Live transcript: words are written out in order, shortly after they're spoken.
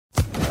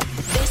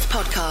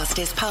podcast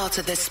is part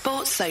of the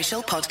Sports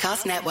Social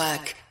Podcast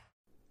Network.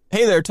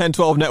 Hey there,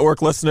 1012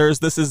 Network listeners.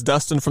 This is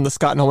Dustin from the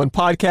Scott and Holman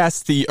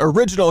Podcast, the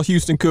original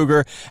Houston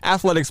Cougar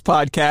athletics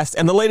podcast,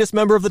 and the latest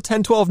member of the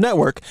 1012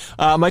 Network.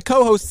 My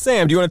co-host,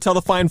 Sam, do you want to tell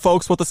the fine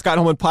folks what the Scott and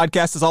Holman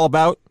Podcast is all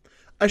about?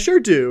 I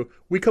sure do.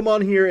 We come on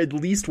here at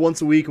least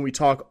once a week and we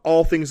talk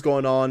all things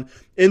going on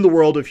in the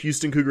world of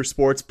Houston Cougar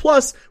sports.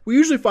 Plus, we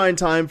usually find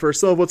time for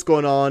some of what's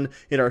going on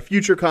in our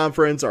future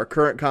conference, our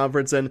current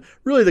conference, and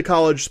really the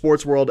college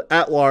sports world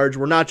at large.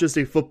 We're not just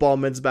a football,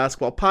 men's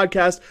basketball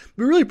podcast.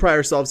 We really pride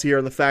ourselves here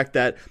on the fact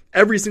that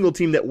every single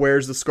team that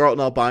wears the Scarlet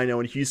and Albino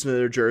in Houston in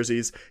their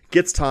jerseys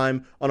gets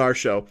time on our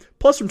show.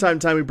 Plus, from time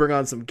to time, we bring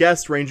on some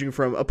guests ranging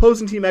from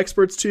opposing team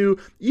experts to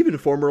even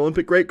former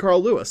Olympic great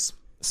Carl Lewis.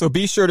 So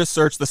be sure to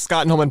search the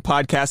Scott and Holman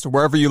Podcast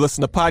wherever you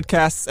listen to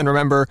podcasts. And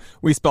remember,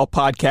 we spell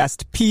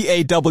podcast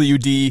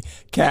P-A-W-D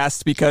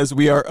cast because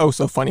we are oh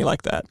so funny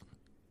like that.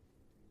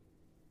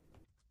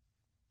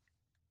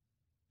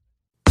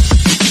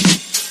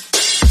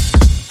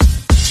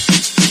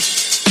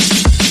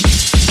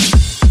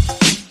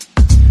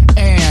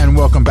 And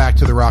welcome back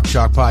to the Rock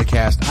Chalk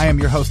Podcast. I am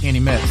your host,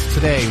 Andy Mitz.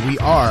 Today we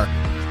are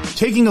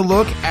taking a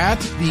look at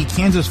the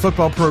Kansas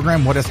football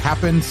program, what has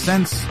happened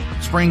since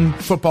spring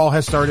football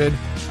has started.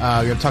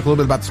 We're going to talk a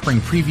little bit about the spring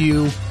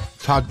preview,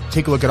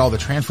 take a look at all the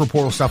transfer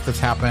portal stuff that's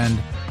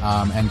happened,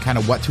 and kind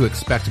of what to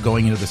expect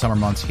going into the summer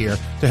months here.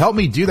 To help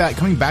me do that,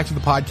 coming back to the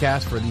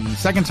podcast for the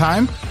second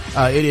time,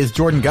 it is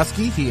Jordan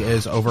Guskey. He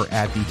is over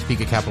at the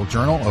Topeka Capital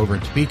Journal over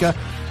in Topeka.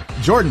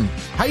 Jordan,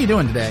 how you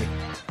doing today?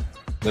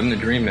 Living the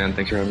dream, man.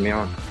 Thanks for having me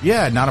on.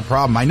 Yeah, not a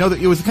problem. I know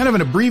that it was kind of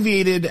an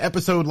abbreviated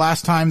episode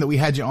last time that we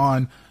had you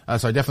on.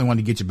 So I definitely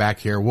wanted to get you back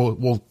here.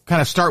 We'll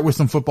kind of start with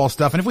some football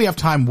stuff. And if we have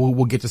time,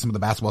 we'll get to some of the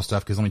basketball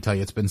stuff. Cause let me tell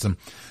you, it's been some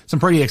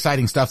pretty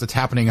exciting stuff that's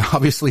happening,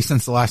 obviously,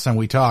 since the last time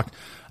we talked.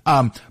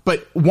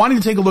 But wanting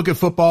to take a look at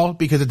football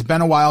because it's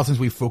been a while since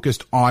we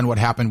focused on what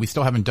happened. We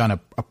still haven't done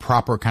a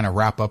proper kind of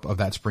wrap up of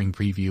that spring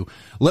preview.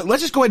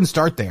 Let's just go ahead and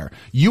start there.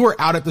 You were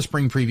out at the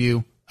spring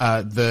preview,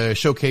 the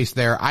showcase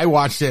there. I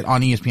watched it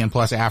on ESPN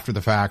Plus after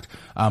the fact.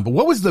 But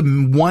what was the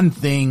one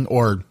thing,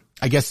 or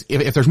I guess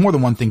if there's more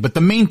than one thing, but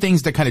the main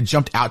things that kind of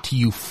jumped out to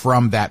you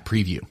from that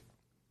preview?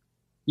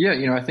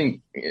 Yeah, I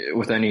think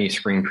with any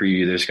spring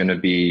preview, there's going to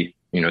be,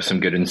 some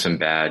good and some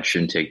bad.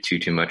 Shouldn't take too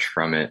much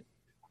from it.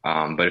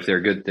 But if there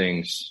are good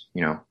things,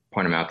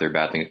 point them out. There are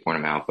bad things, point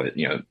them out. But,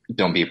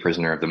 don't be a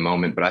prisoner of the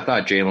moment. But I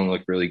thought Jalen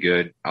looked really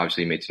good.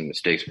 Obviously, he made some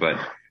mistakes, but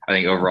I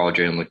think overall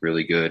Jalen looked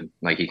really good.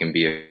 Like he can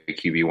be a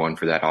QB1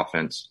 for that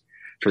offense,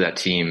 for that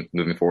team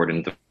moving forward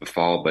into the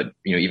fall. But,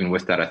 even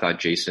with that, I thought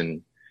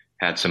Jason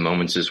had some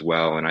moments as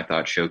well, and I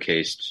thought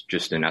showcased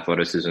just an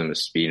athleticism, a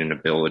speed and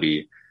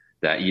ability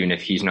that even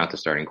if he's not the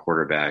starting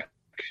quarterback,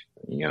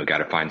 got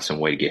to find some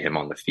way to get him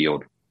on the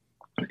field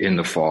in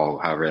the fall,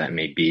 however that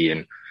may be.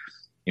 And,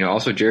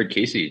 also Jared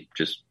Casey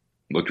just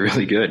looked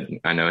really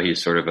good. I know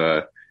he's sort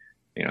of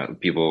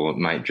people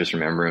might just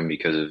remember him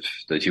because of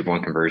the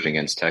 2-point conversion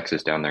against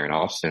Texas down there in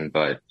Austin,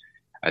 but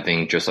I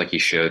think just like he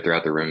showed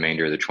throughout the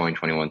remainder of the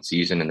 2021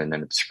 season and then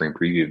at the spring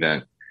preview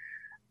event,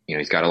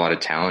 he's got a lot of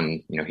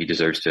talent. He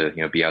deserves to,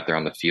 be out there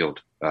on the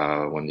field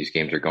when these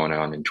games are going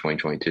on in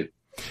 2022.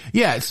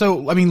 Yeah.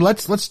 So, I mean,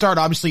 let's start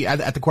obviously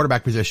at the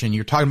quarterback position.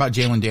 You're talking about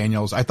Jalen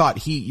Daniels. I thought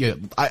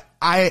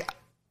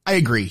I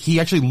agree.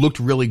 He actually looked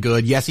really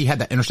good. Yes, he had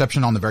that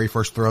interception on the very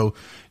first throw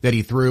that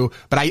he threw,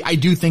 but I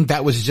do think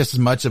that was just as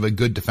much of a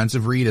good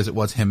defensive read as it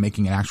was him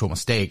making an actual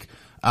mistake.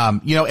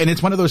 And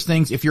it's one of those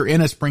things, if you're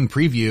in a spring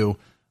preview,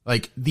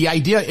 like the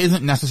idea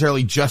isn't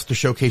necessarily just to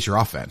showcase your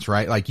offense,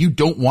 right? Like you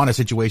don't want a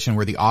situation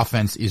where the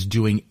offense is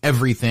doing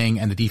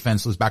everything and the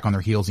defense is back on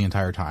their heels the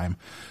entire time.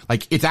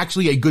 Like it's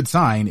actually a good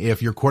sign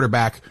if your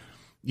quarterback,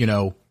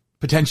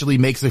 potentially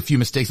makes a few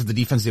mistakes that the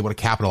defense is able to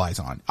capitalize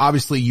on.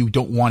 Obviously you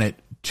don't want it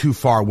too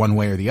far one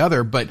way or the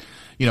other, but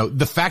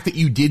the fact that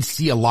you did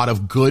see a lot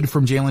of good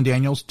from Jalen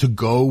Daniels to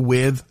go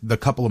with the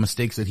couple of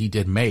mistakes that he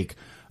did make,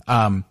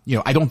 I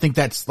don't think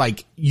that's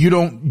like, you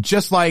don't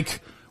just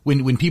like,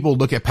 when people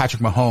look at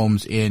Patrick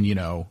Mahomes in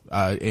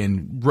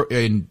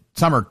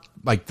summer,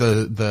 like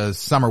the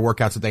summer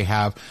workouts that they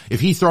have, if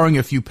he's throwing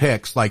a few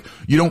picks, like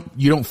you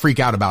don't freak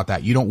out about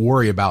that. You don't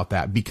worry about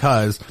that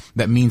because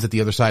that means that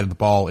the other side of the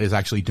ball is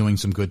actually doing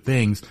some good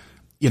things.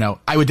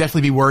 I would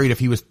definitely be worried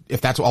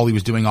if that's all he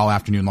was doing all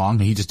afternoon long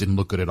and he just didn't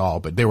look good at all,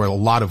 but there were a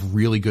lot of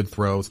really good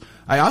throws.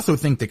 I also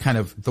think that kind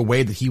of the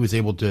way that he was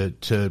able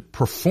to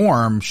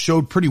perform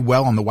showed pretty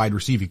well on the wide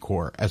receiving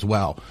core as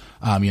well.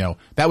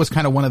 That was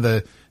kind of one of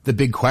the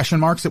big question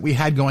marks that we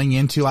had going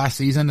into last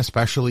season,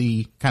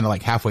 especially kind of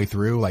like halfway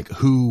through, like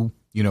who,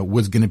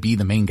 was going to be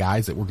the main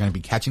guys that were going to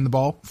be catching the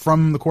ball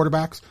from the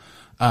quarterbacks.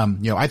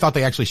 I thought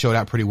they actually showed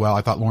out pretty well.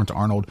 I thought Lawrence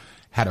Arnold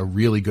had a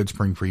really good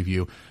spring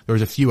preview. There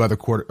was a few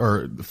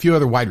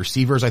other wide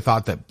receivers I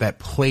thought that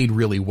played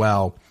really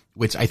well,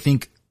 which I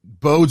think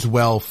bodes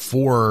well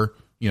for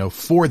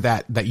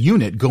that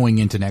unit going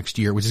into next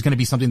year, which is going to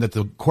be something that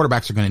the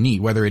quarterbacks are going to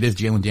need, whether it is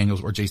Jalen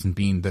Daniels or Jason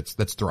Bean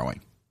that's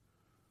throwing.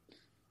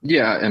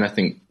 Yeah, and I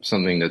think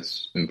something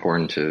that's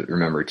important to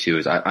remember too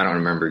is I don't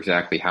remember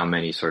exactly how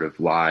many sort of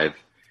live,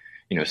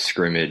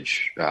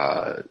 scrimmage,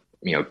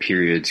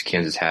 periods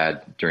Kansas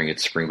had during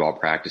its spring ball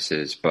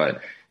practices,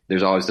 but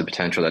there's always the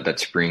potential that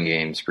spring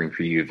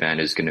preview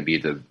event is going to be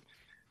the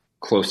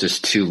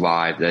closest to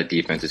live that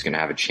defense is going to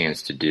have a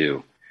chance to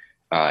do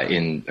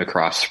in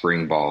across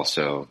spring ball.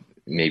 So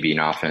maybe an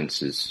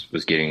offense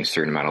was getting a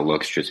certain amount of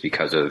looks just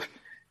because of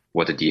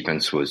what the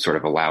defense was sort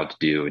of allowed to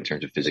do in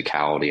terms of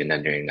physicality. And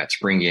then during that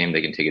spring game,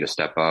 they can take it a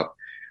step up.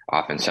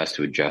 Offense has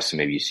to adjust, and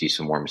maybe you see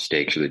some more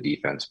mistakes or the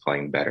defense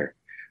playing better,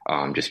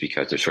 just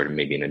because there's sort of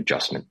maybe an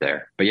adjustment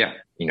there. But yeah,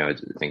 I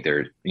think there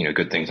are,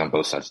 good things on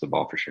both sides of the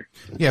ball for sure.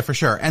 Yeah, for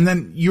sure. And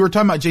then you were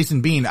talking about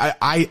Jason Bean.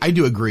 I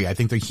do agree. I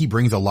think that he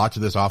brings a lot to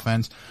this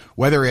offense,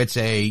 whether it's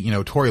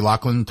a, Torrey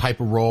Loughlin type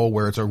of role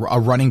where it's a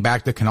running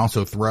back that can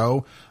also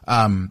throw.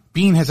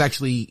 Bean has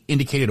actually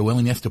indicated a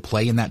willingness to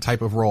play in that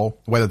type of role,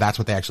 whether that's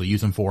what they actually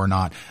use him for or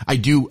not. I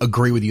do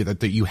agree with you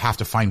that you have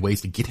to find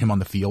ways to get him on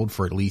the field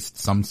for at least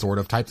some sort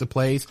of types of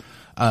plays.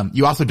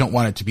 You also don't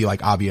want it to be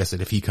like obvious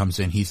that if he comes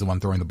in, he's the one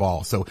throwing the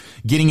ball. So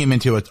getting him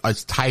into a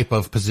type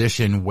of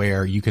position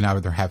where you can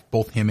either have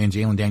both him and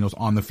Jalen Daniels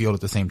on the field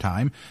at the same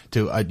time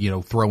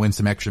to, throw in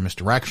some extra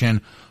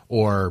misdirection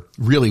or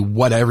really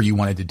whatever you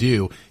wanted to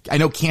do. I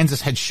know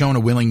Kansas had shown a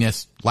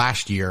willingness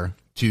last year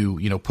to,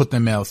 put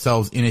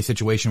themselves in a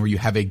situation where you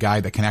have a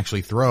guy that can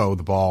actually throw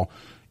the ball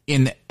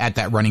at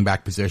that running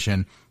back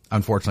position.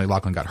 Unfortunately,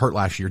 Loughlin got hurt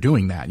last year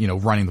doing that,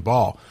 running the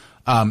ball.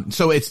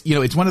 So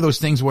it's one of those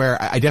things where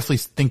I definitely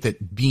think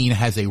that Bean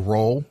has a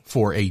role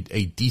for a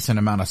decent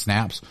amount of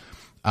snaps.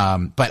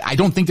 But I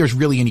don't think there's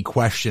really any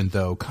question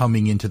though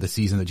coming into the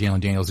season that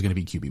Jalen Daniels is going to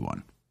be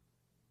QB1.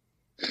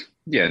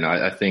 Yeah, no,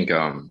 I think,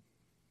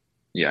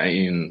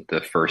 in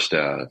the first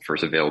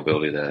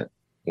availability that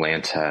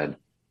Lance had,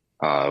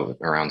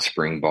 around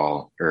spring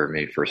ball or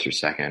maybe first or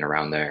second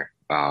around there,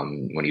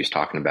 when he was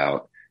talking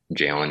about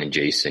Jalen and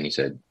Jason, he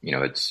said,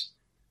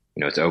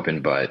 it's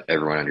open, but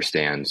everyone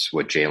understands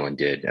what Jalen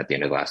did at the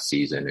end of last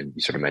season. And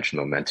you sort of mentioned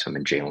momentum,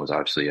 and Jalen was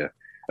obviously a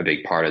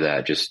big part of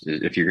that. Just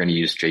if you're going to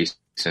use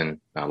Jason,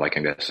 like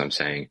I guess I'm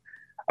saying,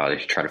 they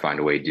should try to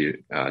find a way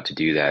to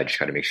do that. Just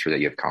try to make sure that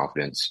you have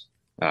confidence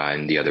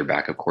in the other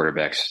backup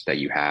quarterbacks that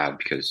you have,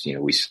 because,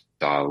 we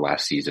saw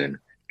last season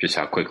just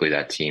how quickly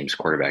that team's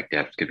quarterback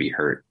depth could be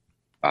hurt,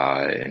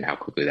 and how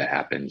quickly that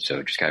happened.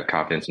 So just have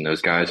confidence in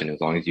those guys. And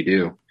as long as you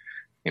do,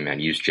 hey man,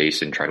 use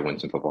Jason, try to win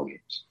some football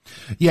games.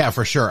 Yeah,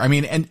 for sure. I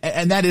mean,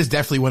 and that is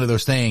definitely one of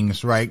those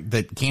things, right,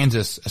 that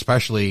Kansas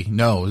especially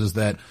knows, is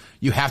that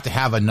you have to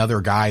have another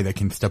guy that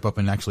can step up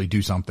and actually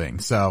do something.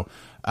 So,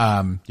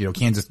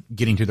 Kansas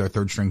getting to their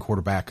third string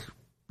quarterback,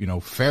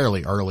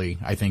 fairly early,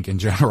 I think in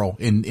general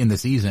in the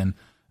season.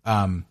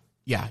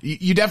 Yeah,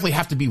 you definitely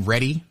have to be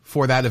ready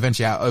for that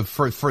eventually,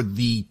 for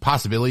the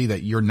possibility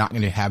that you're not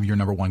going to have your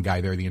number one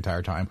guy there the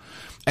entire time.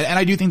 And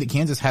I do think that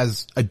Kansas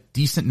has a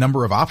decent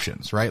number of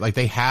options, right? Like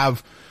they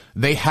have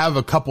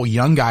a couple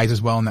young guys as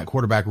well in that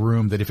quarterback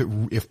room that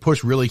if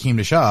push really came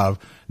to shove,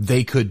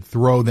 they could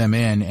throw them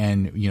in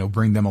and,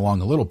 bring them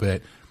along a little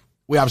bit.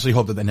 We obviously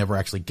hope that never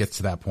actually gets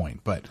to that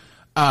point. But,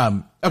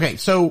 okay.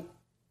 So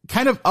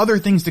kind of other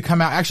things to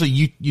come out.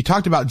 Actually, you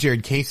talked about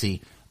Jared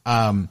Casey.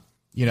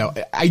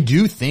 I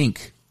do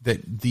think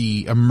that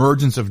the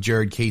emergence of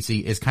Jared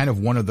Casey is kind of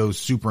one of those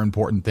super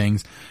important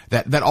things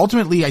that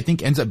ultimately I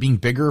think ends up being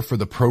bigger for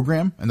the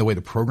program and the way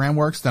the program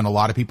works than a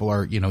lot of people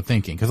are,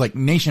 thinking. Cause like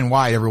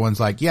nationwide, everyone's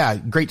like, yeah,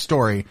 great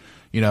story.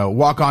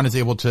 Walk on is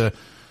able to,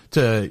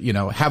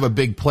 have a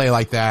big play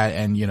like that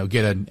and,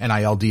 get an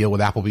NIL deal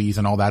with Applebee's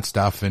and all that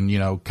stuff and,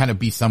 kind of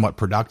be somewhat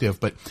productive.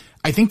 But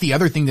I think the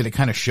other thing that it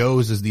kind of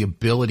shows is the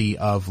ability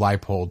of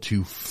Leipold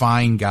to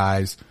find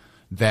guys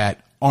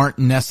that aren't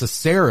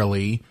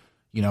necessarily,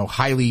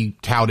 highly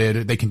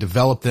touted. They can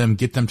develop them,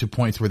 get them to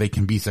points where they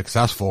can be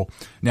successful.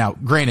 Now,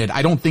 granted,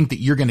 I don't think that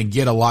you're going to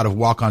get a lot of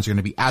walk-ons who are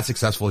going to be as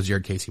successful as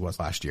Jared Casey was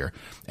last year.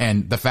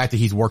 And the fact that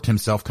he's worked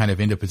himself kind of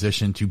into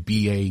position to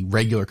be a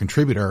regular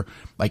contributor,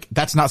 like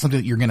that's not something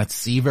that you're going to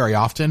see very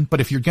often.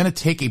 But if you're going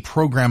to take a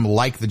program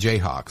like the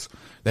Jayhawks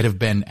that have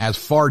been as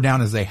far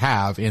down as they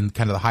have in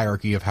kind of the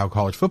hierarchy of how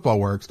college football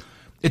works,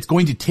 it's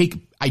going to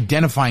take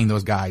identifying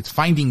those guys,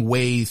 finding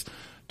ways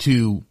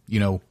to,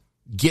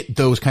 get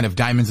those kind of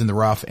diamonds in the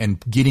rough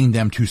and getting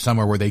them to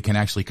somewhere where they can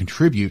actually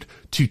contribute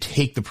to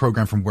take the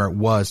program from where it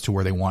was to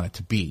where they want it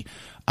to be.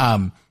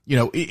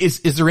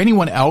 Is there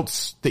anyone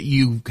else that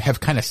you have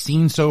kind of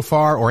seen so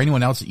far, or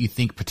anyone else that you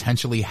think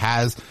potentially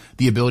has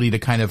the ability to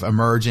kind of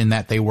emerge in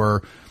that they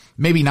were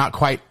maybe not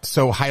quite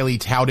so highly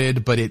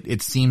touted, but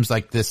it seems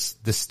like the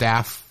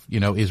staff,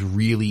 is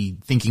really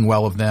thinking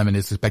well of them and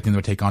is expecting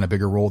them to take on a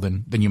bigger role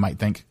than you might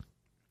think?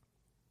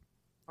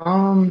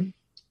 I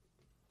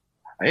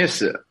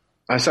guess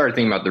I started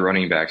thinking about the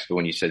running backs, but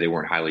when you said they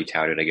weren't highly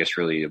touted, I guess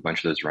really a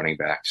bunch of those running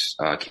backs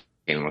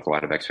came with a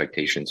lot of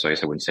expectations. So I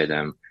guess I wouldn't say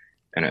them.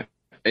 And I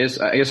guess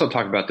I'll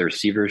talk about the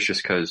receivers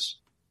just because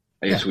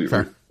I guess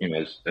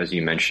as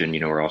you mentioned,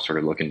 we're all sort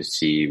of looking to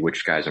see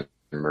which guys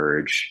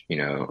emerge,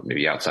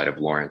 maybe outside of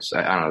Lawrence.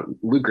 I don't know.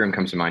 Luke Grimm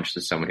comes to mind just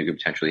as someone who could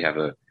potentially have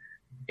a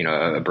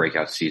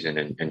breakout season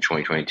in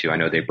 2022. I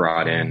know they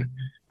brought in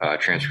a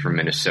transfer from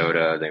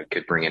Minnesota. They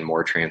could bring in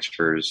more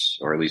transfers,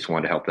 or at least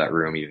one to help that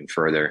room even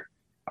further,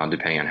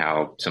 depending on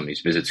how some of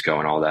these visits go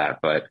and all that.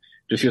 But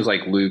just feels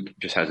like Luke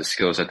just has a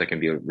skill set that can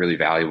be really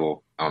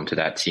valuable to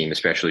that team,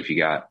 especially if you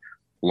got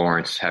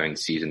Lawrence having the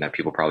season that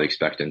people probably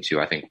expect him to.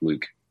 I think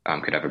Luke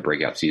could have a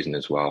breakout season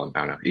as well. And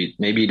I don't know,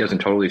 maybe he doesn't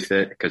totally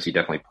fit because he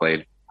definitely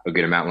played a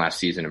good amount last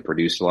season and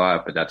produced a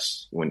lot. But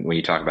that's when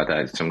you talk about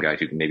that, some guys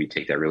who can maybe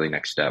take that really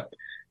next step.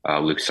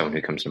 Luke's someone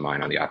who comes to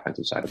mind on the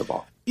offensive side of the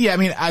ball. Yeah, I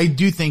mean, I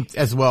do think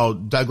as well,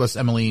 Douglas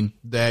Emmeline,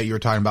 that you were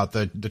talking about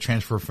the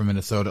transfer from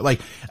Minnesota. Like,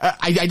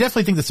 I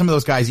definitely think that some of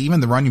those guys, even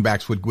the running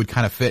backs, would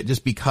kind of fit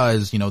just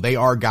because, they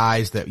are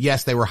guys that,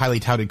 yes, they were highly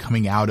touted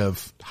coming out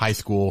of high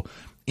school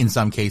in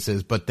some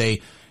cases, but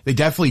they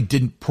definitely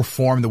didn't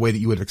perform the way that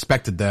you would have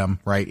expected them,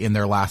 right, in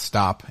their last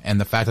stop. And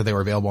the fact that they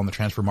were available on the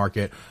transfer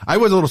market, I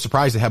was a little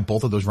surprised to have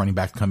both of those running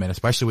backs come in,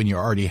 especially when you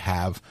already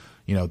have,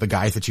 the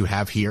guys that you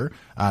have here.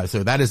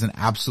 So that is an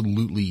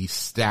absolutely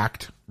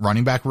stacked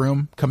running back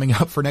room coming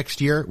up for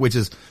next year, which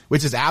is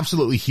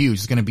absolutely huge.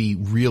 It's going to be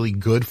really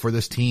good for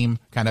this team,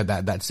 kind of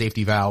that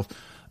safety valve.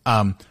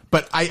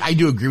 But I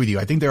do agree with you.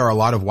 I think there are a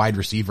lot of wide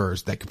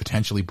receivers that could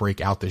potentially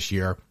break out this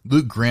year.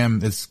 Luke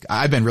Grimm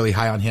I've been really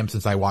high on him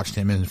since I watched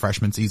him in his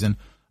freshman season.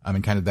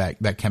 And kind of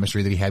that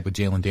chemistry that he had with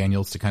Jalen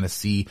Daniels to kind of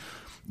see,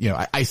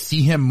 I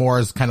see him more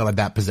as kind of like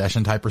that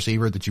possession type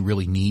receiver that you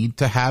really need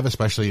to have,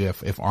 especially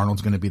if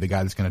Arnold's going to be the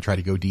guy that's going to try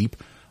to go deep.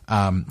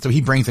 So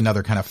he brings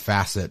another kind of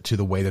facet to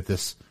the way that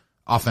this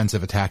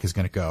offensive attack is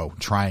going to go,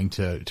 trying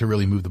to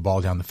really move the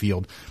ball down the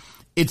field.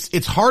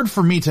 It's hard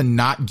for me to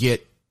not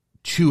get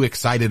too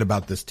excited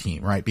about this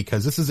team, right?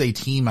 Because this is a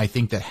team I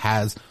think that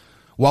has,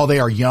 while they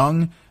are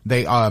young,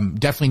 they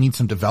definitely need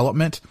some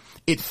development.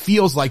 It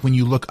feels like when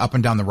you look up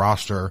and down the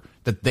roster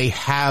that they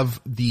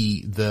have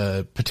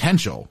the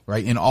potential,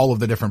 right, in all of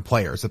the different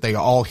players, that they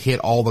all hit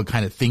all the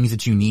kind of things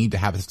that you need to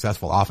have a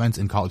successful offense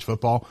in college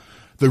football.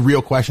 The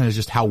real question is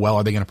just how well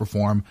are they going to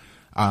perform?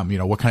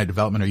 What kind of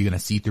development are you going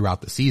to see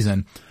throughout the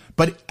season?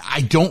 But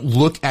I don't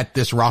look at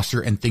this roster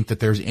and think that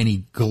there's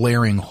any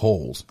glaring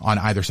holes on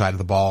either side of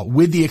the ball,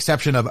 with the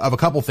exception of a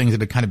couple things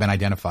that have kind of been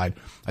identified.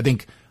 I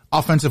think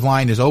offensive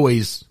line is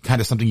always kind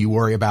of something you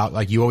worry about.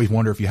 Like, you always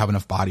wonder if you have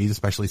enough bodies,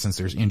 especially since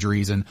there's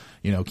injuries. And,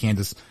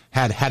 Kansas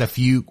had a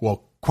few,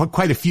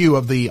 quite a few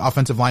of the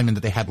offensive linemen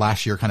that they had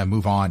last year kind of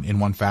move on in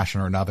one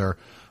fashion or another.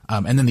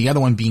 And then the other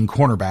one being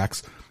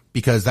cornerbacks,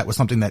 because that was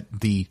something that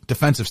the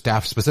defensive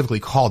staff specifically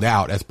called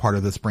out as part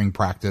of the spring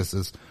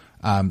practices.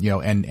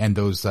 And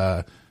those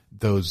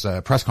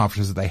press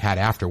conferences that they had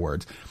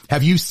afterwards.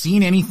 Have you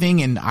seen anything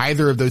in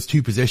either of those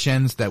two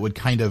positions that would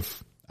kind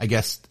of, I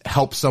guess,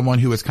 help someone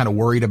who is kind of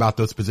worried about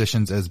those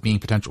positions as being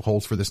potential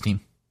holes for this team?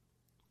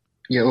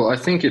 Yeah, well, I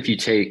think if you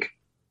take,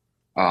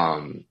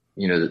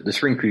 the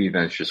spring preview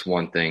event is just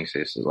one thing. So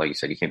like you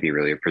said, you can't be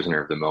really a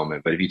prisoner of the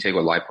moment. But if you take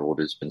what Leipold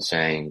has been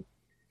saying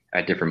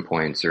at different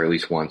points, or at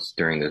least once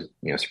during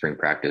the spring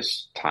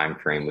practice time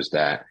frame, was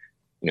that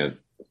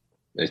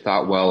they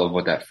thought well of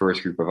what that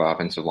first group of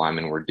offensive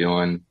linemen were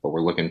doing, but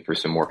we're looking for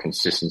some more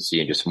consistency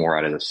and just more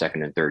out of the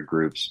second and third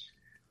groups.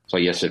 So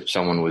I guess if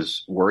someone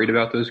was worried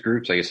about those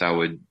groups, I guess I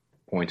would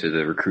point to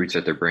the recruits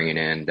that they're bringing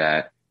in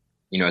that,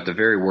 at the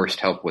very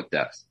worst, help with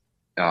depth.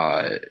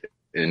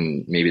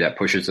 And maybe that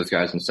pushes those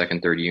guys in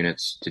second, third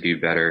units to do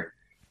better.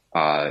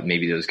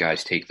 Maybe those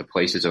guys take the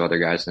places of other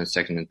guys in the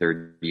second and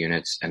third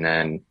units. And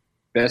then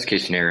best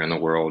case scenario in the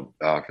world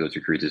for those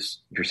recruits is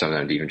for some of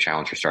them to even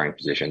challenge for starting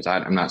positions.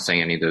 I'm not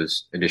saying any of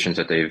those additions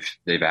that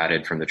they've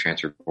added from the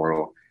transfer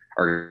portal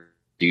are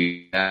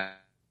do that.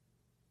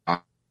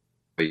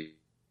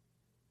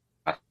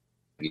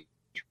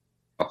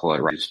 Buffalo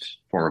raised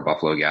former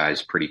Buffalo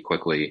guys pretty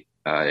quickly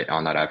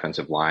on that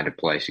offensive line to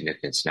play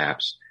significant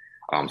snaps.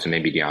 So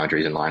maybe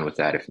DeAndre's in line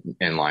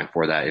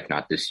for that, if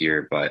not this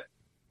year, but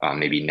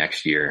maybe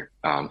next year,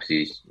 because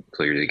he's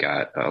clearly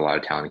got a lot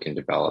of talent and can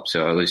develop.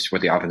 So at least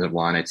with the offensive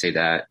line, I'd say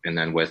that. And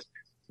then with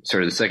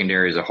sort of the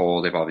secondary as a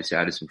whole, they've obviously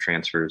added some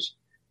transfers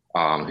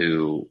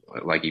who,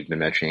 like you've been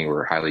mentioning,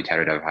 were highly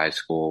touted out of high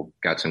school,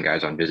 got some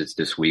guys on visits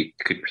this week,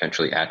 could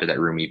potentially add to that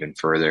room even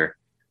further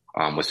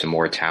with some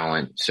more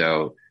talent.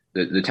 So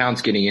the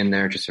talent's getting in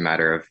there, just a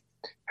matter of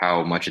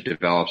how much it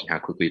develops and how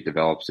quickly it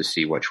develops to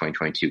see what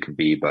 2022 can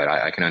be. But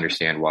I can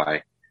understand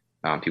why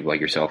people like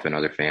yourself and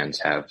other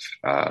fans have,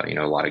 a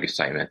lot of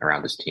excitement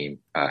around this team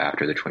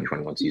after the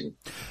 2021 season.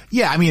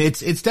 Yeah, I mean, it's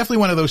definitely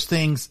one of those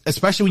things,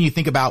 especially when you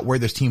think about where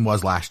this team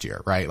was last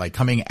year, right? Like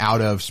coming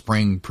out of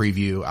spring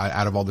preview,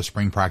 out of all the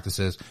spring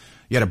practices,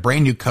 you had a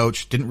brand new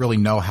coach, didn't really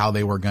know how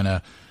they were going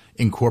to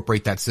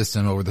incorporate that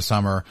system over the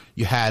summer.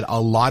 You had a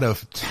lot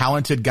of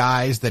talented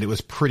guys that it was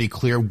pretty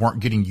clear weren't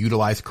getting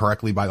utilized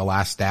correctly by the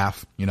last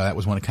staff. That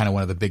was one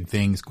of the big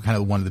things, kind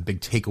of one of the big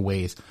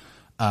takeaways.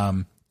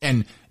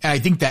 And I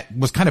think that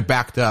was kind of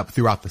backed up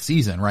throughout the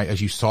season, right?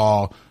 As you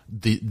saw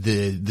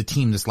the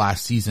team this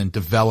last season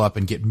develop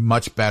and get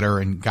much better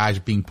and guys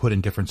being put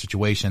in different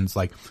situations.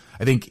 Like,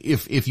 I think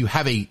if you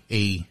have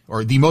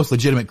or the most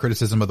legitimate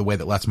criticism of the way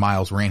that Les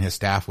Miles ran his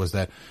staff was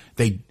that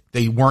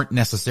they weren't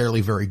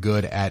necessarily very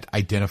good at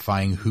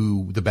identifying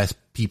who the best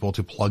people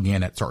to plug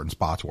in at certain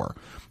spots were,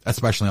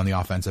 especially on the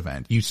offensive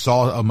end. You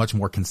saw a much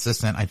more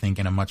consistent, I think,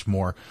 and a much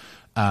more,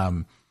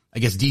 I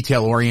guess,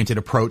 detail-oriented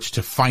approach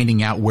to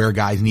finding out where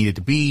guys needed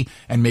to be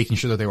and making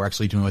sure that they were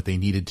actually doing what they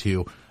needed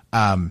to.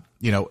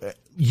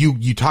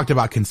 You talked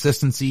about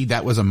consistency.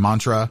 That was a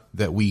mantra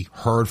that we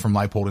heard from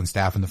Leipold and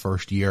staff in the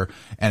first year.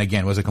 And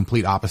again, was a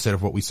complete opposite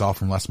of what we saw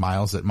from Les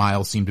Miles, that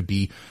Miles seemed to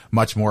be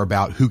much more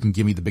about who can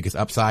give me the biggest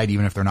upside,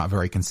 even if they're not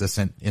very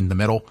consistent in the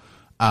middle.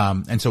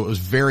 And so it was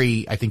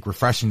very, I think,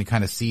 refreshing to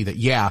kind of see that,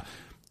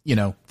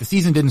 the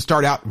season didn't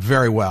start out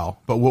very well,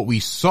 but what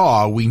we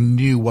saw, we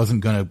knew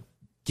wasn't going to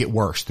get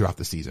worse throughout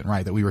the season,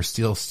 right? That we were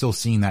still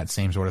seeing that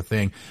same sort of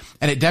thing.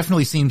 And it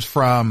definitely seems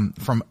from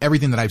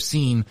everything that I've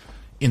seen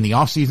in the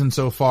offseason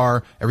so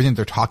far, everything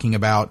they're talking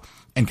about,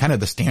 and kind of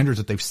the standards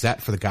that they've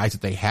set for the guys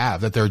that they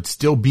have, that they're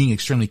still being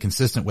extremely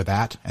consistent with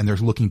that, and they're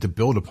looking to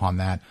build upon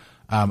that.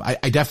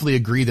 I definitely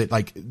agree that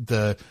like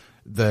the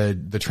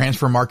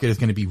transfer market is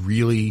going to be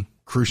really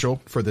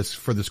crucial for this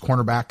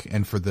cornerback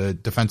and for the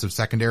defensive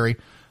secondary.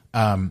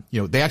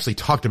 They actually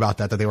talked about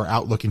that they were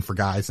out looking for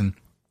guys, and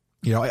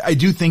I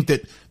do think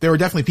that there were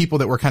definitely people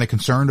that were kind of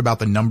concerned about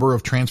the number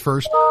of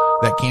transfers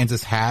that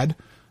Kansas had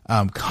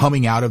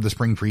coming out of the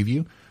spring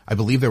preview. I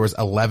believe there was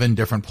 11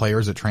 different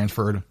players that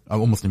transferred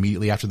almost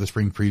immediately after the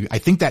spring preview. I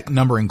think that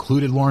number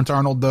included Lawrence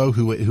Arnold, though,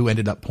 who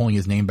ended up pulling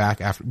his name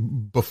back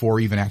before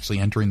even actually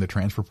entering the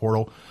transfer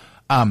portal.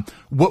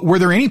 Were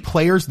there any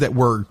players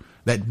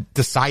that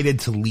decided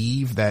to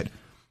leave that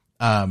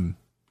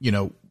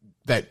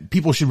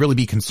people should really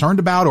be concerned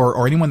about,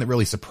 or anyone that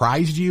really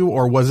surprised you,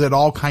 or was it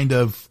all kind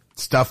of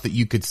stuff that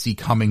you could see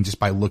coming just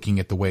by looking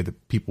at the way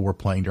that people were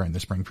playing during the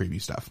spring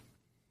preview stuff?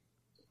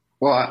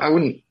 Well, I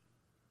wouldn't,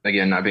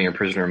 again, not being a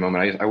prisoner of a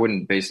moment, I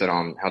wouldn't base it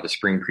on how the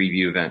spring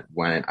preview event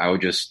went. I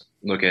would just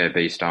look at it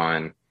based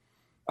on,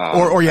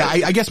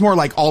 I guess more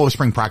like all of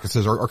spring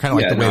practices or kind of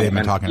like the way they've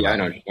been talking about.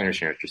 Yeah, I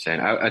understand what you're saying.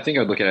 I think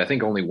I would look at it. I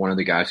think only one of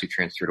the guys who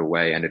transferred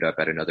away ended up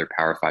at another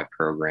Power 5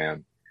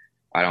 program.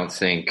 I don't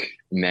think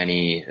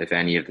many, if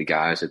any, of the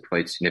guys had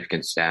played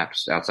significant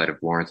snaps outside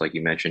of Lawrence, like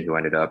you mentioned, who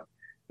ended up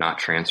not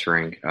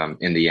transferring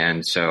in the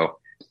end. So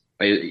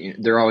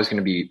there are always going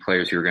to be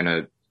players who are going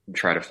to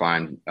try to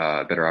find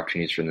better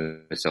opportunities for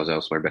themselves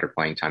elsewhere, better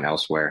playing time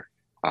elsewhere.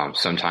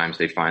 Sometimes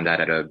they find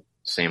that at a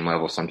same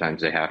level.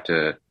 Sometimes they have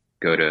to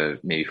go to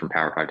maybe from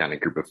Power 5 down to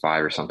Group of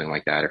 5 or something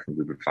like that, or from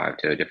Group of 5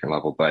 to a different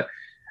level. But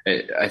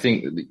I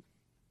think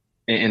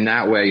in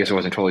that way, I guess it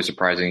wasn't totally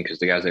surprising because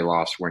the guys they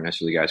lost weren't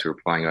necessarily guys who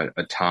were playing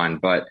a ton,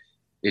 but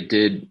it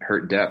did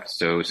hurt depth.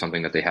 So it was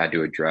something that they had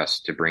to address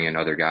to bring in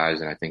other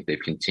guys. And I think they've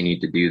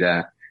continued to do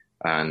that.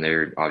 And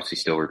they're obviously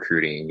still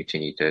recruiting and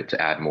continue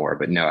to add more.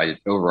 But no,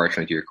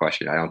 overarching to your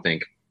question, I don't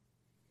think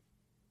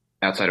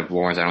outside of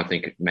Lawrence, I don't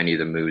think many of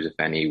the moves, if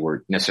any,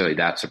 were necessarily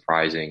that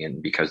surprising,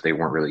 and because they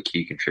weren't really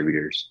key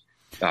contributors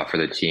for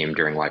the team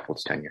during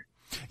Leipold's tenure.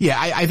 Yeah,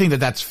 I think that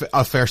that's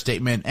a fair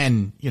statement.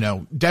 And,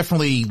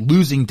 definitely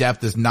losing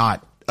depth is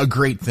not a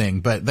great thing,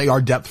 but they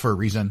are depth for a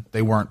reason.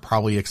 They weren't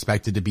probably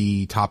expected to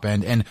be top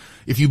end. And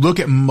if you look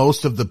at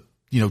most of the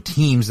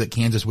teams that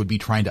Kansas would be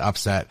trying to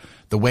upset,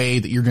 the way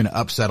that you're going to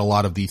upset a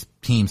lot of these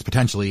teams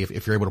potentially,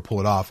 if you're able to pull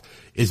it off,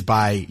 is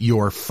by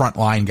your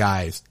frontline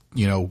guys,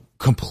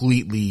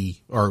 completely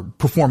or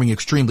performing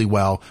extremely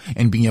well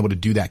and being able to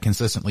do that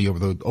consistently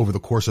over the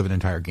course of an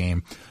entire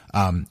game.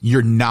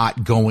 You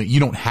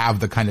don't have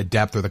the kind of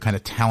depth or the kind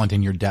of talent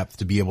in your depth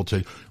to be able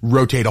to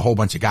rotate a whole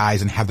bunch of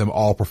guys and have them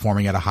all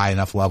performing at a high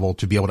enough level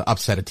to be able to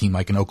upset a team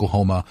like an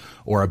Oklahoma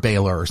or a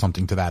Baylor or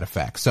something to that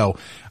effect. So,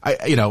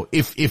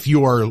 if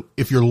you're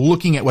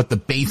looking at what the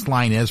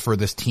baseline is for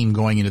this team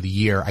going into the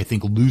year, I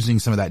think losing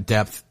some of that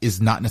depth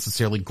is not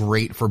necessarily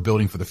great for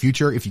building for the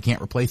future. If you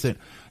can't replace it,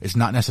 it's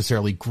not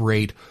necessarily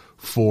great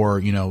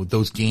for,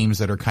 those games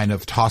that are kind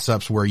of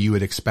toss-ups where you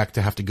would expect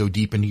to have to go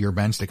deep into your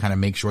bench to kind of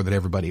make sure that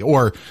everybody,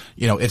 or,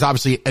 it's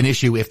obviously an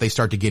issue if they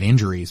start to get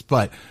injuries,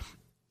 but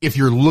if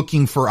you're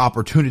looking for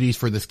opportunities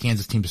for this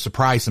Kansas team to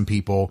surprise some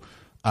people,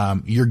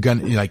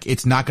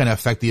 it's not going to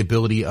affect the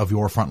ability of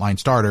your frontline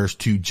starters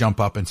to jump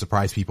up and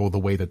surprise people the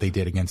way that they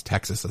did against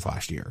Texas this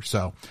last year.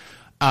 So,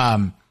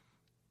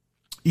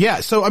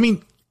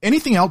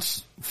 anything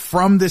else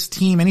from this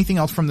team, anything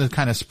else from the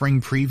kind of spring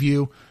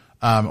preview,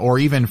 or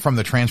even from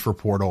the transfer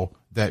portal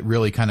that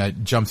really kind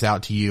of jumps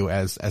out to you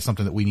as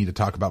something that we need to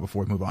talk about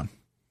before we move on?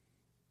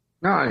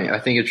 No, I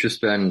think it's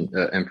just been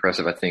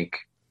impressive. I think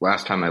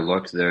last time I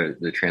looked,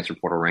 the transfer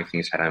portal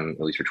rankings had him,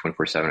 at least for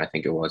 24/7, I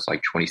think it was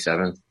like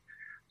 27th,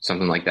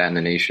 something like that in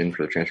the nation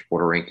for the transfer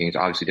portal rankings.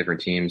 Obviously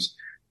different teams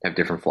have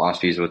different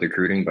philosophies with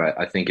recruiting, but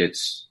I think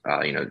it's,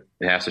 it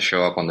has to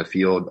show up on the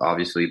field,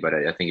 obviously, but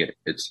I think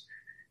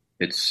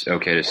it's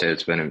okay to say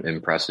it's been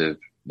impressive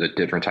the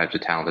different types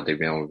of talent that they've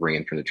been able to bring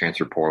in from the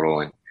transfer portal.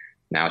 And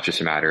now it's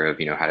just a matter of,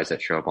 how does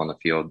that show up on the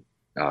field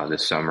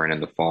this summer and in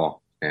the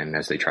fall, and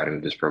as they try to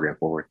move this program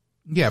forward.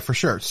 Yeah, for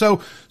sure.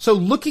 So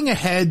looking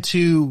ahead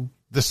to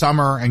the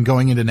summer and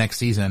going into next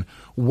season,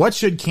 what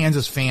should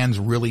Kansas fans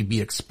really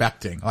be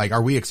expecting? Like,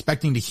 are we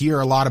expecting to hear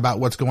a lot about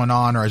what's going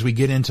on, or as we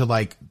get into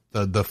like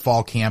the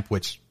fall camp,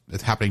 which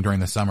is happening during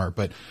the summer,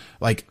 but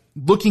like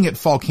looking at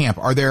fall camp,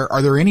 are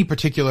there any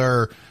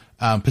particular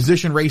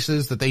position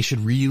races that they should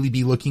really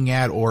be looking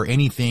at, or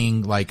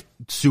anything like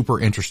super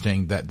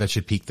interesting that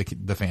should pique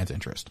the fans'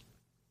 interest?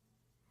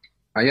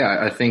 Yeah,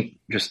 I think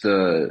just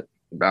the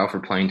battle for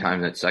playing time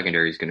in that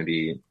secondary is going to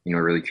be,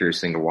 a really curious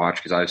thing to watch,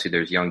 because obviously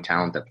there's young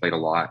talent that played a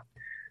lot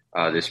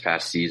this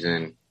past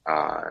season,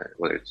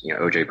 whether it's,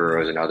 OJ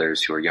Burrows and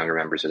others who are younger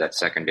members of that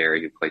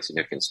secondary who played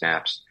significant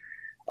snaps.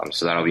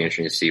 So that'll be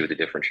interesting to see with the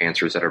different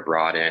transfers that are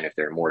brought in, if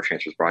there are more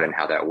transfers brought in,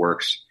 how that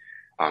works.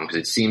 Because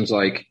it seems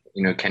like,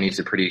 Kenny's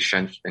a pretty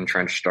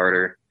entrenched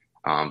starter.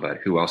 But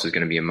who else is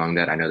going to be among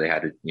that? I know they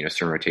had a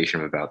certain rotation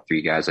of about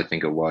 3 guys, I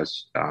think it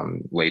was,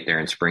 late there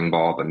in spring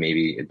ball, but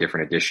maybe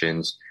different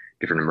additions,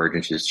 different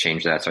emergences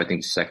change that. So I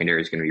think the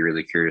secondary is going to be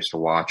really curious to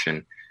watch.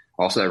 And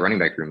also that running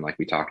back room, like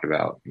we talked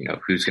about,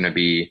 who's going to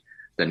be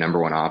the number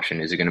one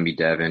option? Is it going to be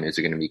Devin? Is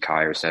it going to be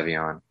Kai or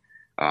Sevion?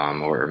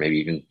 Or maybe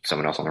even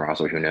someone else on the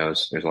roster? Who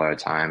knows? There's a lot of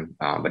time.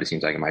 But it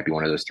seems like it might be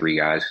one of those 3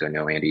 guys, because I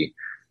know Andy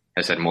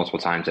has said multiple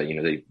times that,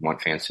 they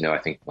want fans to know, I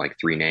think, like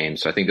 3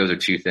 names. So I think those are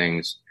 2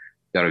 things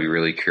that'll be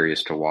really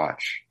curious to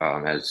watch,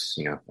 as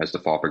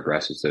the fall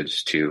progresses,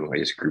 those 2, I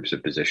guess, groups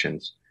of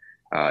positions,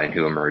 and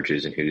who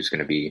emerges and who's going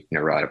to be,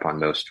 relied upon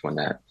most when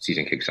that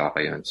season kicks off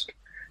against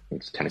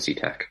Tennessee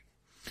Tech.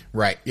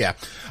 Right. Yeah.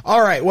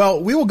 All right.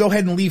 Well, we will go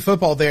ahead and leave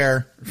football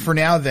there for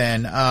now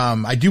then.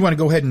 I do want to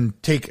go ahead and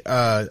take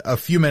a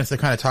few minutes to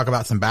kind of talk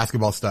about some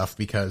basketball stuff,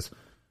 because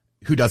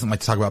who doesn't like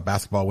to talk about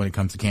basketball when it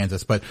comes to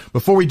Kansas? But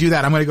before we do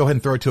that, I'm going to go ahead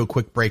and throw it to a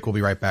quick break. We'll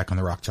be right back on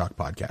the Rock Chalk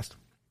Podcast.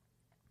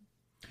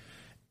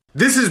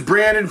 This is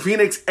Brandon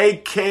Phoenix,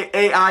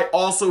 a.k.a. I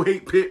Also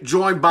Hate Pitt,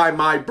 joined by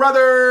my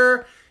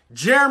brother,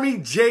 Jeremy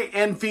J.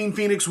 and Fiend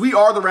Phoenix. We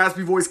are the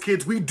Raspy Voice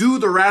Kids. We do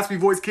the Raspy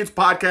Voice Kids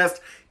podcast.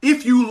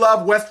 If you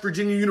love West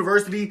Virginia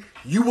University,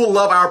 you will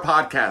love our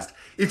podcast.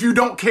 If you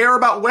don't care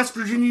about West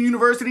Virginia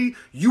University,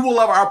 you will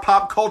love our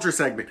pop culture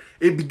segment.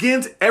 It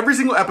begins every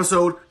single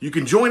episode. You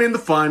can join in the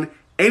fun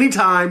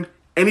anytime,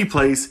 any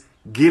place.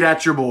 Get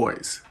at your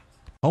boys.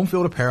 Home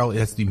Field Apparel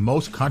is the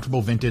most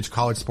comfortable vintage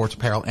college sports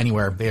apparel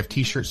anywhere. They have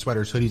t-shirts,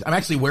 sweaters, hoodies. I'm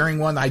actually wearing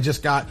one that I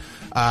just got.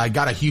 I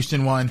got a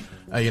Houston one.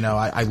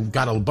 I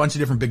got a bunch of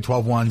different Big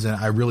 12 ones, and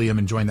I really am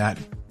enjoying that.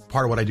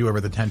 Part of what I do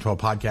over the 10-12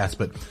 podcast.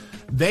 But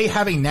they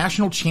have a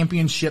national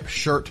championship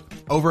shirt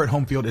over at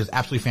Home Field. It is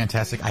absolutely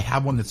fantastic. I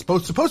have one that's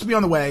supposed to be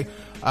on the way.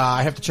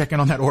 I have to check in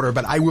on that order,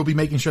 but I will be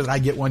making sure that I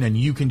get one, and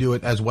you can do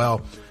it as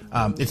well.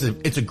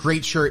 It's a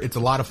great shirt. It's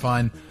a lot of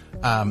fun.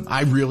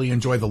 I really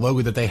enjoy the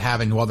logo that they have,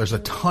 and while there's a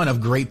ton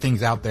of great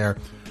things out there,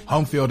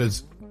 Home Field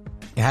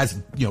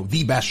has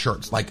the best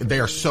shirts. Like, they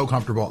are so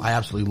comfortable. I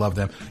absolutely love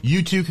them.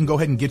 You too can go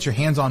ahead and get your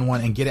hands on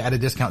one and get it at a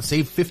discount.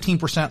 Save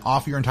 15%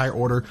 off your entire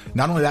order.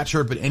 Not only that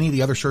shirt, but any of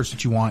the other shirts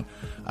that you want.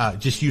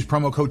 Just use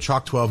promo code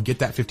CHALK12, get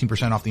that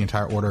 15% off the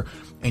entire order,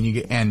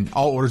 and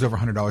all orders over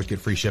 $100 get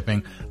free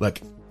shipping. Look,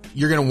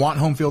 you're going to want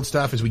Home Field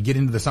stuff as we get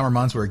into the summer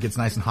months where it gets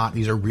nice and hot.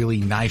 These are really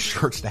nice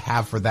shirts to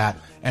have for that,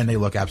 and they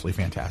look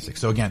absolutely fantastic.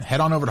 So again,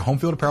 head on over to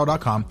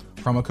homefieldapparel.com,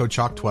 promo code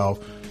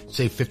CHALK12,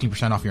 save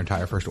 15% off your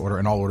entire first order,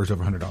 and all orders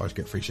over $100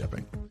 get free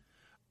shipping.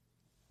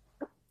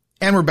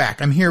 And we're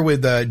back. I'm here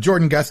with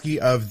Jordan Gusky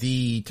of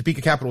the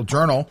Topeka Capital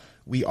Journal.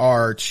 We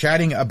are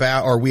chatting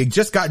about, or we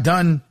just got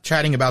done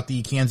chatting about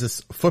the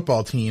Kansas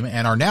football team,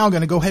 and are now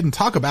going to go ahead and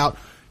talk about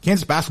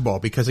Kansas basketball,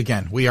 because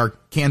again,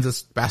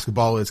 Kansas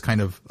basketball is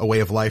kind of a way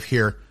of life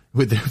here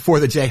for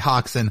the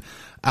Jayhawks. And,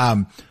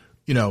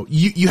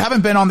 you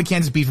haven't been on the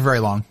Kansas beat for very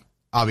long,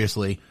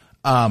 obviously.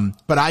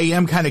 But I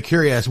am kind of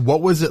curious,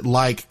 what was it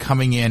like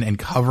coming in and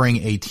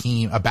covering a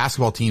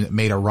basketball team that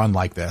made a run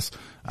like this,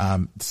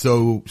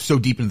 so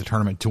deep into the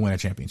tournament to win a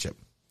championship?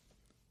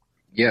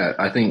 Yeah,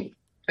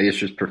 I guess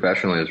just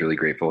professionally, I was really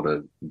grateful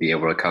to be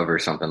able to cover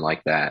something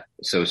like that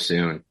so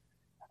soon.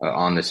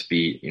 On this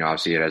beat,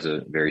 obviously it has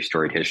a very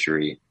storied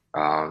history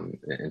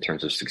in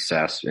terms of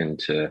success, and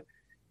to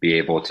be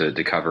able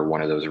to cover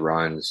one of those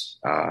runs,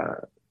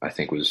 I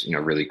think was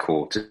really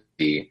cool to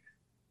see.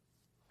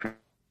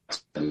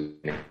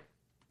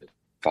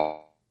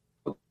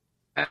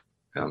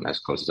 As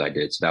close as I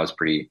did, so that was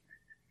pretty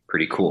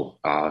cool.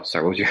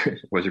 Sorry, what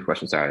was your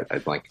question? Sorry, I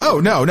blanked. Oh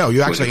no,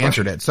 you actually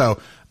answered it. So,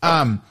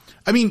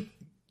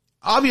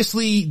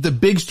 obviously, the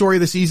big story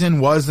of the season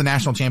was the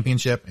national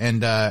championship,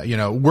 and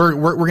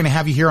we're going to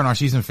have you here on our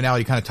season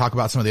finale to kind of talk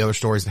about some of the other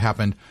stories that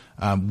happened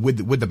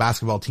with the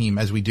basketball team,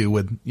 as we do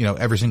with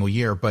every single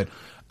year. But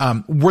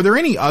were there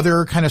any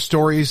other kind of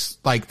stories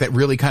like that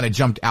really kind of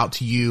jumped out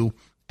to you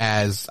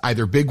as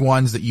either big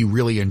ones that you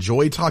really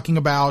enjoy talking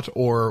about,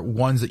 or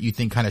ones that you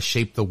think kind of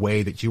shaped the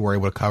way that you were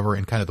able to cover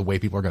and kind of the way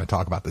people are going to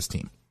talk about this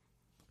team?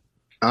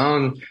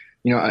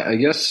 I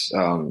guess,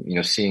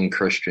 seeing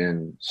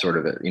Christian sort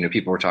of,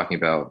 people were talking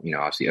about,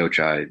 obviously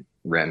Ochai,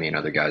 Remy, and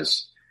other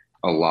guys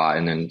a lot,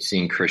 and then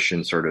seeing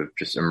Christian sort of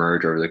just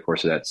emerge over the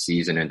course of that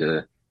season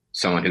into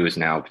someone who is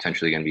now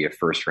potentially going to be a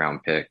first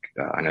round pick.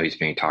 I know he was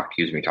being talked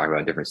about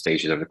in different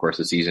stages over the course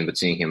of the season, but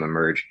seeing him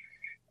emerge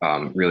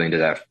really into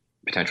that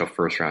potential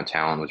first round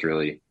talent was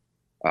really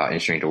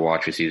interesting to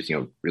watch, because he was,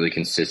 really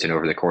consistent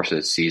over the course of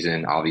the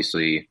season.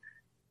 Obviously,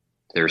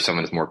 there's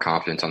someone with more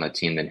confidence on that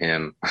team than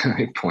him.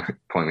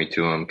 point me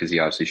to him, because he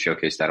obviously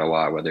showcased that a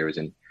lot, whether it was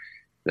in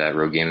that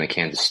road game at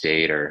Kansas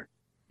State or,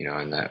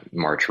 in that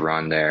March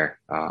run there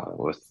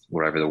with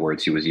whatever the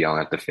words he was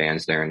yelling at the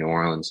fans there in New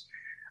Orleans.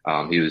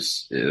 It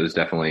was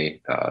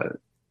definitely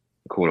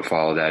cool to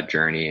follow that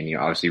journey. And,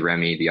 obviously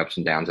Remy, the ups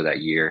and downs of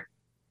that year,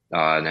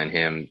 and then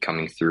him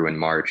coming through in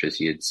March, as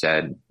he had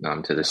said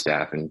to the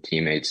staff and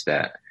teammates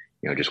that,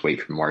 just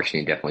wait for March,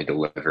 and he definitely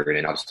delivered.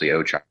 And obviously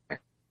Ochai,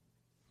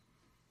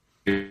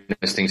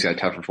 as things got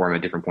tougher for him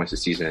at different points of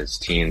the season, as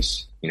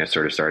teams,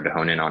 sort of started to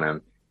hone in on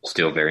him.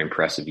 Still a very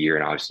impressive year,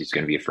 and obviously he's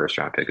going to be a first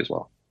round pick as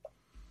well.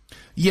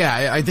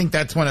 Yeah, I think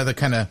that's one of the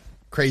kind of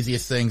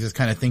craziest things, is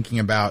kind of thinking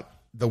about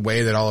the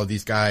way that all of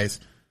these guys,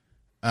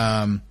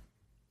 it's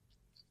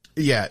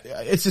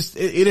just,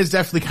 it is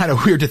definitely kind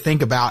of weird to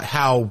think about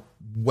how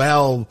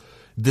well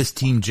this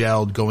team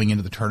gelled going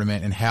into the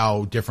tournament, and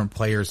how different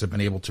players have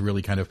been able to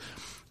really kind of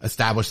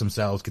establish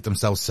themselves, get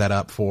themselves set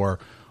up for,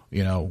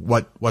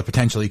 what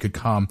potentially could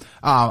come.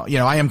 I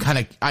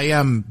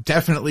am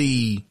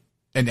definitely,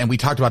 and we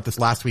talked about this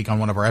last week on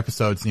one of our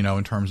episodes,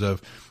 in terms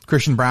of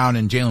Christian Braun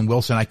and Jalen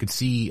Wilson. I could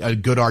see a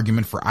good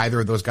argument for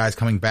either of those guys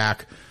coming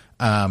back.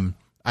 I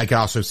could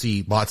also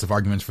see lots of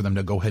arguments for them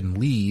to go ahead and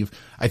leave.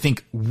 I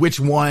think which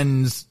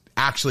ones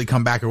actually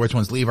come back or which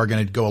ones leave are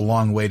going to go a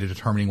long way to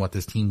determining what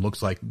this team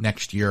looks like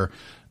next year.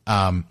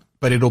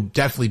 But it'll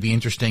definitely be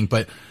interesting.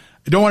 But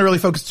I don't want to really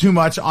focus too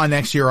much on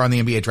next year or on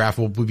the NBA draft.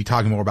 We'll be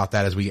talking more about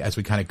that as we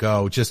kind of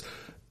go. Just,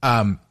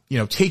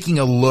 taking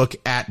a look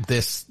at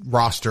this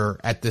roster,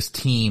 at this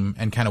team,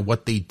 and kind of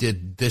what they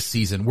did this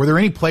season. Were there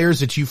any players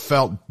that you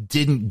felt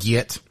didn't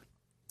get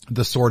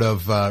the sort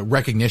of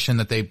recognition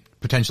that they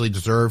potentially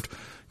deserved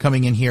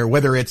coming in here?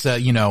 Whether it's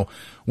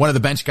one of the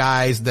bench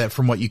guys that,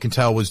 from what you can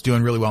tell, was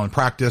doing really well in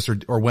practice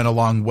or went a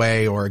long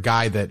way, or a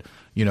guy that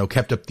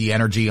kept up the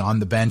energy on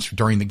the bench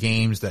during the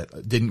games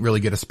that didn't really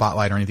get a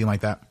spotlight or anything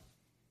like that.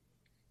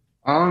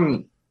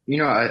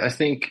 I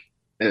think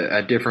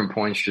at different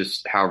points,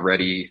 just how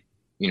ready,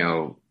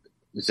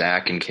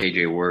 Zach and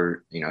KJ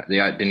were. They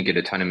didn't get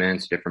a ton of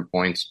minutes at different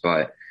points,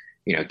 but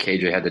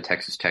KJ had the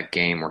Texas Tech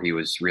game where he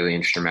was really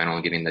instrumental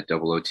in getting the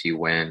double OT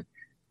win.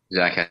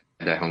 Zach had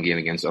that home game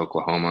against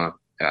Oklahoma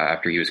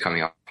after he was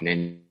coming off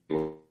an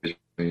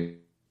injury.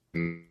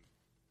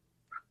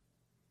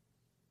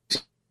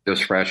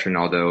 Those freshmen,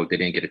 although they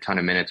didn't get a ton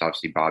of minutes,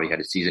 obviously Bobby had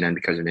a season end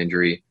because of an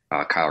injury.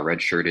 Kyle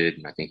redshirted,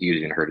 and I think he was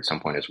going to hurt at some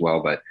point as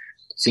well. But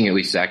seeing at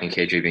least Zach and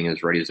KJ being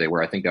as ready as they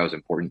were, I think that was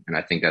important. And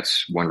I think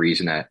that's one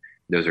reason that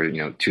those are,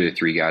 2 to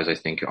 3 guys, I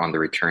think, on the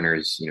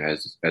returners,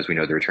 as we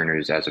know, the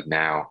returners as of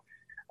now,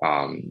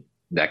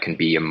 that can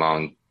be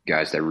among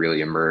guys that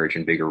really emerge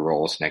in bigger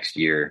roles next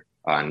year.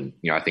 I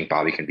think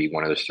Bobby can be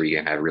one of those 3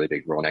 and have a really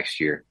big role next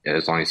year,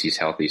 as long as he's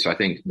healthy. So I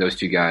think those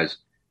 2 guys,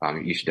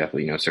 you should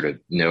definitely, sort of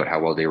note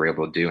how well they were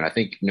able to do. And I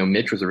think,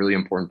 Mitch was a really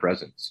important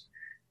presence.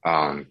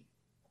 I'm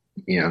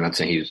not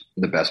saying he was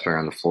the best player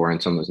on the floor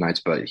in some of those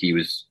nights, but he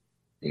was,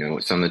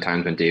 some of the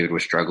times when David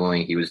was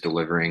struggling, he was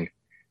delivering.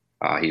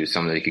 He was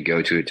someone that he could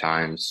go to at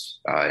times,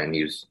 and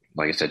he was,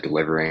 like I said,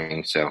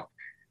 delivering. So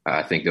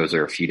I think those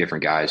are a few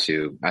different guys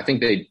who I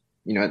think they,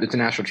 it's a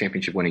national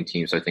championship winning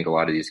team. So I think a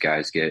lot of these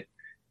guys get,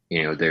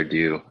 their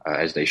due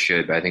as they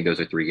should. But I think those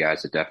are 3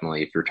 guys that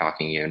definitely, if you're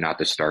talking, not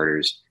the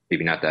starters,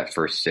 maybe not that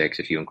first 6,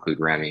 if you include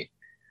Remy,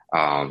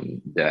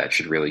 that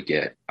should really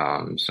get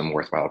some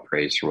worthwhile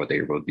praise for what they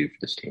were able to do for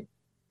this team.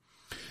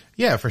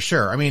 Yeah, for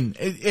sure. I mean,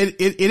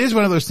 it is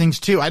one of those things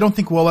too. I don't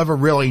think we'll ever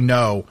really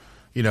know,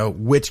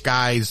 which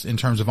guys in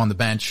terms of on the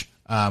bench,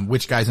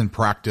 which guys in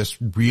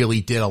practice really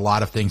did a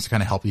lot of things to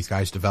kind of help these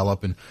guys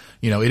develop. And,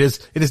 it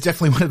is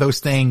definitely one of those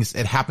things.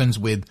 It happens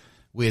with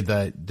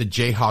the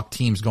Jayhawk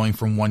teams going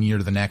from one year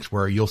to the next,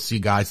 where you'll see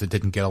guys that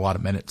didn't get a lot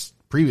of minutes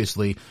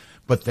previously,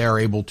 but they're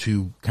able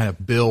to kind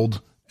of build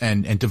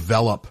and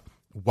develop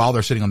while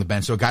they're sitting on the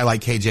bench. So a guy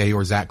like KJ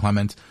or Zach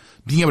Clemens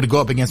being able to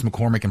go up against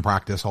McCormick in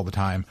practice all the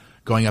time,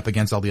 going up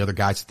against all the other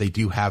guys that they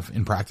do have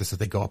in practice that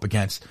they go up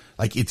against,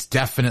 like, it's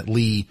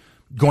definitely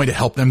going to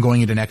help them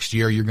going into next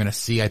year. You're going to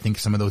see, I think,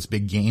 some of those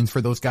big gains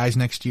for those guys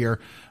next year.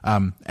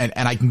 And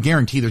I can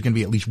guarantee there's going to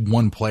be at least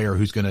one player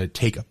who's going to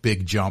take a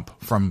big jump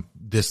from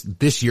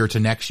this year to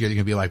next year. They're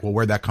going to be like, well,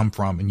 where'd that come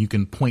from? And you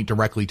can point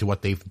directly to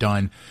what they've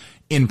done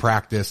in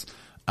practice.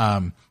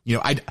 I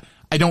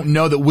don't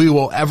know that we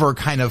will ever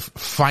kind of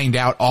find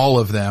out all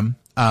of them,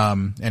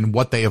 and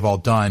what they have all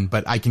done,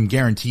 but I can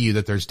guarantee you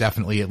that there's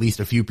definitely at least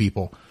a few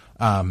people,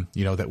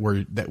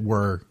 that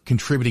were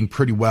contributing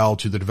pretty well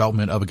to the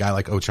development of a guy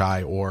like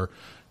Ochai or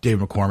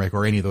David McCormick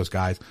or any of those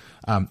guys.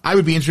 I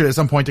would be interested at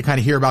some point to kind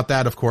of hear about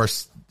that. Of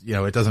course,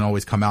 it doesn't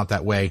always come out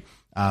that way.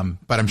 But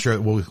I'm sure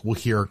we'll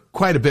hear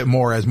quite a bit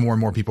more as more and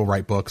more people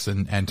write books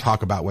and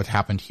talk about what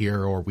happened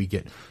here, or we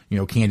get,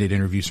 candid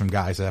interviews from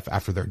guys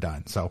after they're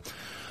done. So,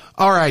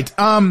 all right.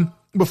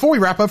 Before we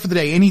wrap up for the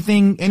day,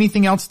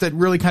 anything else that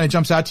really kind of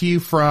jumps out to you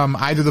from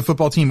either the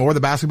football team or the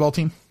basketball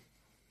team?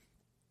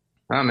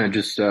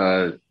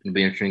 It'll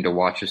be interesting to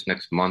watch this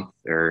next month,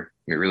 or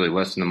really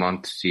less than a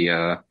month, to see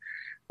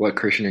what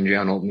Christian and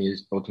John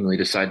ultimately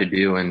decide to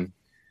do, and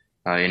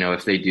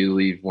if they do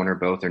leave one or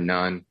both or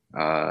none,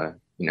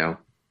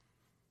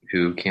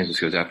 who Kansas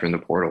goes after in the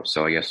portal.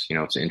 So I guess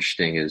what's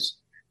interesting is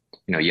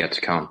yet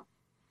to come.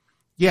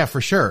 Yeah,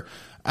 for sure.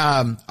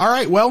 All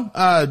right,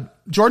 well,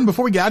 Jordan,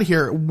 before we get out of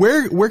here,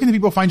 where can the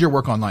people find your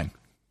work online?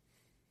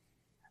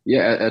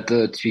 Yeah, at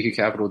the Topeka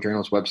Capital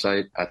Journal's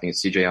website. I think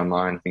it's CJ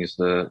Online. I think it's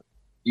the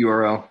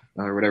URL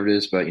or whatever it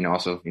is. But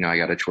also I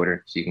got a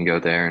Twitter, so you can go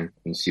there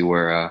and see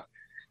where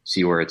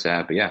it's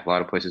at. But yeah, a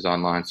lot of places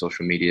online,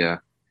 social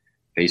media,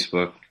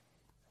 Facebook.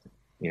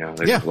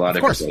 There's a lot of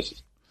different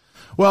places.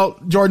 Well,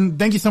 Jordan,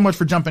 thank you so much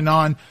for jumping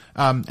on.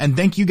 And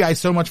thank you guys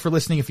so much for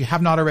listening. If you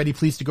have not already,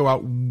 please to go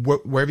out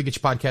wherever you get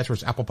your podcasts, whether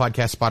it's Apple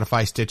Podcasts,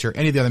 Spotify, Stitcher,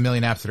 any of the other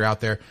million apps that are out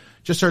there.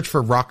 Just search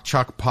for Rock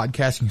Chalk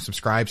Podcast. You can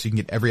subscribe so you can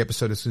get every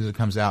episode as soon as it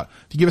comes out.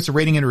 If you give us a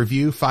rating and a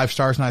review, 5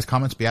 stars, nice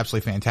comments, be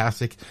absolutely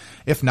fantastic.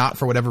 If not,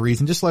 for whatever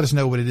reason, just let us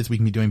know what it is we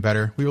can be doing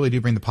better. We really do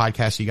bring the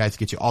podcast to you guys to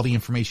get you all the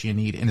information you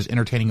need in as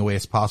entertaining a way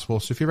as possible.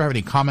 So if you ever have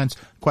any comments,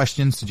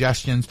 questions,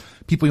 suggestions,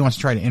 people you want to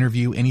try to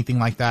interview, anything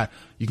like that,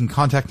 you can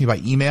contact me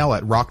by email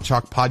at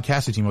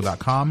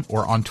rockchalkpodcast@gmail.com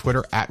or on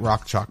Twitter at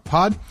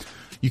rockchalkpod.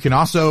 You can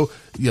also,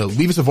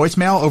 leave us a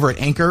voicemail over at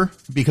Anchor,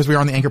 because we are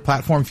on the Anchor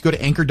platform. If you go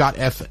to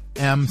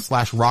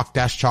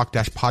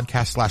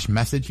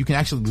anchor.fm/rock-chalk-podcast/message, you can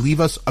actually leave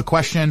us a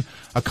question,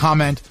 a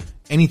comment,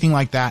 anything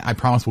like that. I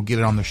promise we'll get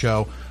it on the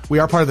show. We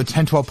are part of the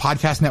 10-12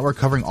 podcast network,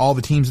 covering all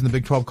the teams in the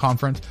Big 12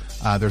 conference.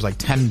 There's like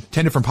 10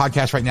 different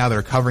podcasts right now that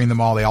are covering them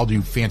all. They all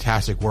do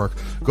fantastic work.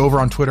 Go over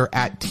on Twitter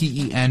at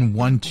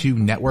TEN12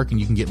 network, and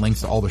you can get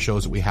links to all the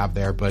shows that we have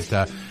there. But,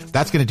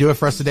 that's going to do it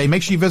for us today.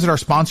 Make sure you visit our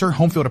sponsor,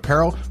 Home Field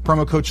Apparel.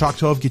 Promo code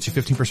Chalk12 gets you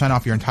 15%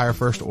 off your entire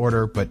first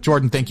order. But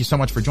Jordan, thank you so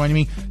much for joining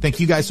me. Thank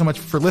you guys so much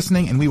for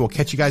listening, and we will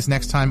catch you guys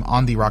next time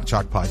on the Rock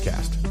Chalk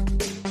Podcast.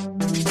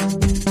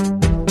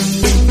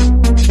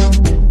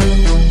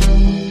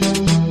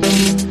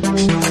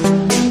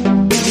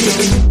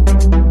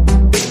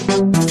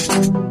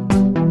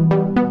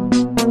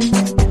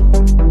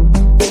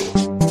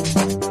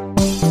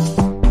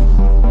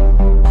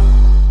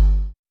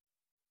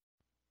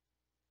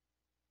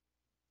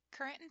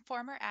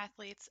 Former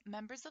athletes,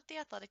 members of the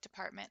athletic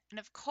department, and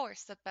of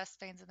course the best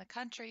fans in the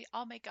country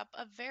all make up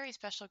a very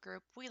special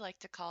group we like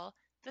to call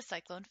the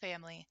Cyclone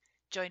Family.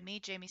 Join me,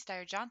 Jamie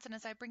Steyer Johnson,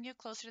 as I bring you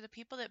closer to the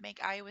people that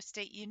make Iowa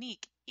State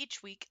unique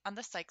each week on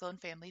the Cyclone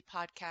Family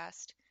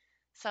podcast.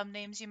 Some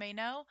names you may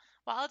know,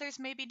 while others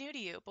may be new to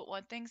you, but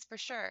one thing's for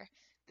sure,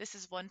 this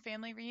is one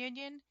family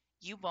reunion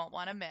you won't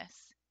want to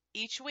miss.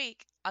 Each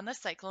week on the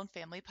Cyclone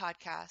Family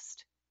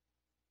podcast.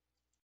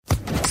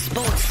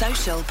 Sports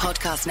Social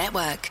Podcast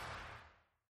Network.